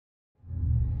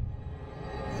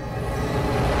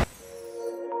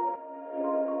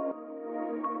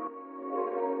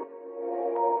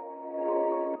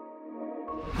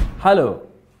Hello,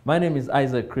 my name is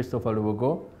Christopher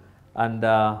Lubogo, and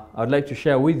I would like to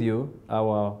share with you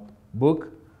our book,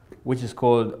 which is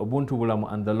called Ubuntu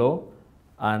Bulamu and the Law,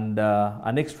 and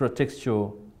an extra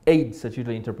textual aid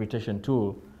statutory interpretation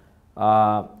tool.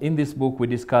 In this book, we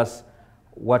discuss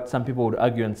what some people would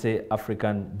argue and say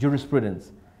African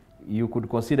jurisprudence. You could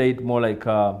consider it more like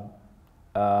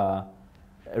a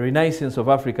renaissance of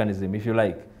Africanism, if you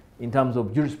like, in terms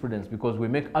of jurisprudence, because we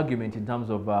make argument in terms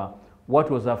of what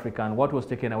was African, what was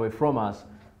taken away from us,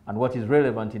 and what is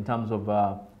relevant in terms of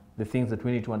the things that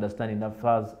we need to understand in as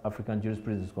far as African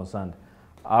jurisprudence is concerned.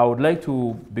 I would like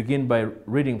to begin by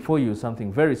reading for you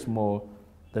something very small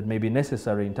that may be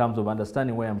necessary in terms of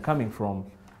understanding where I'm coming from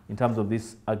in terms of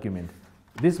this argument.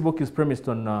 This book is premised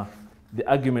on the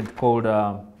argument called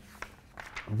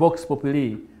Vox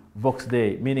Populi, Vox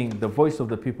Dei, meaning the voice of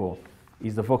the people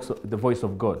is the voice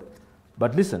of God.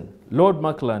 But listen, Lord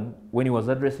Maclan, when he was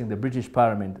addressing the British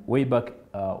Parliament way back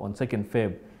on 2nd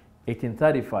Feb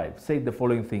 1835, said the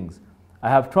following things: "I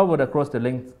have traveled across the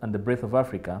length and the breadth of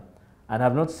Africa and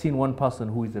have not seen one person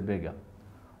who is a beggar,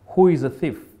 who is a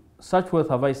thief. Such wealth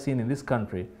have I seen in this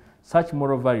country, such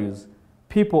moral values,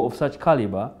 people of such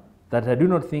caliber, that I do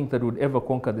not think that would ever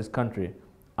conquer this country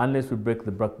unless we break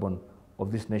the backbone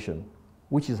of this nation,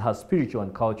 which is her spiritual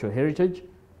and cultural heritage.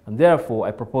 And therefore,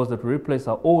 I propose that we replace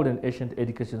our old and ancient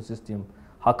education system,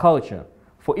 her culture.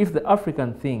 For if the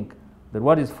African think that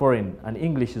what is foreign and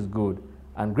English is good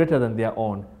and greater than their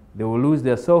own, they will lose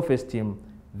their self-esteem,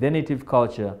 their native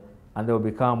culture, and they will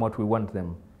become what we want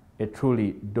them, a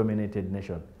truly dominated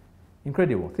nation."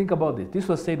 Incredible. Think about this. This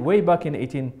was said way back in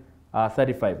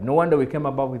 1835. No wonder we came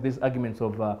about with these arguments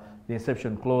of the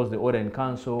Inception Clause, the Order in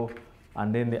Council,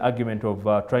 and then the argument of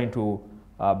trying to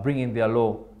bring in their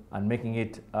law and making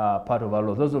it part of our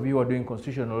law. Those of you who are doing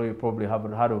constitutional law, you probably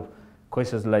haven't heard of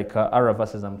cases like Ara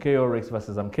versus Amkeo, Rex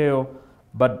versus Amkeo,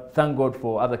 but thank God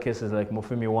for other cases like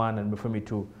Mufemi 1 and Mufemi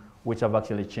 2, which have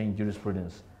actually changed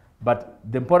jurisprudence. But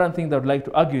the important thing that I'd like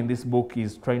to argue in this book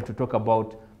is trying to talk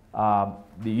about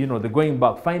the going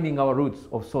back, finding our roots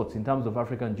of sorts in terms of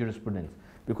African jurisprudence.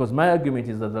 Because my argument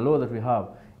is that the law that we have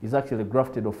is actually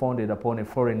grafted or founded upon a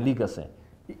foreign legacy,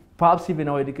 perhaps even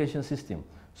our education system.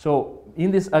 So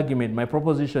in this argument, my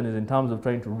proposition is in terms of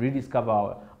trying to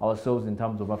rediscover ourselves in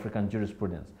terms of African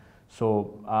jurisprudence.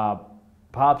 So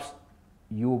perhaps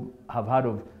you have heard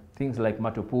of things like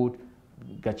Matoput,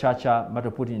 Gacaca,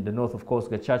 Matoput in the north, of course,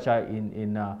 Gacaca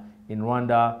in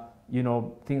Rwanda,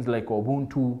 things like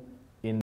Ubuntu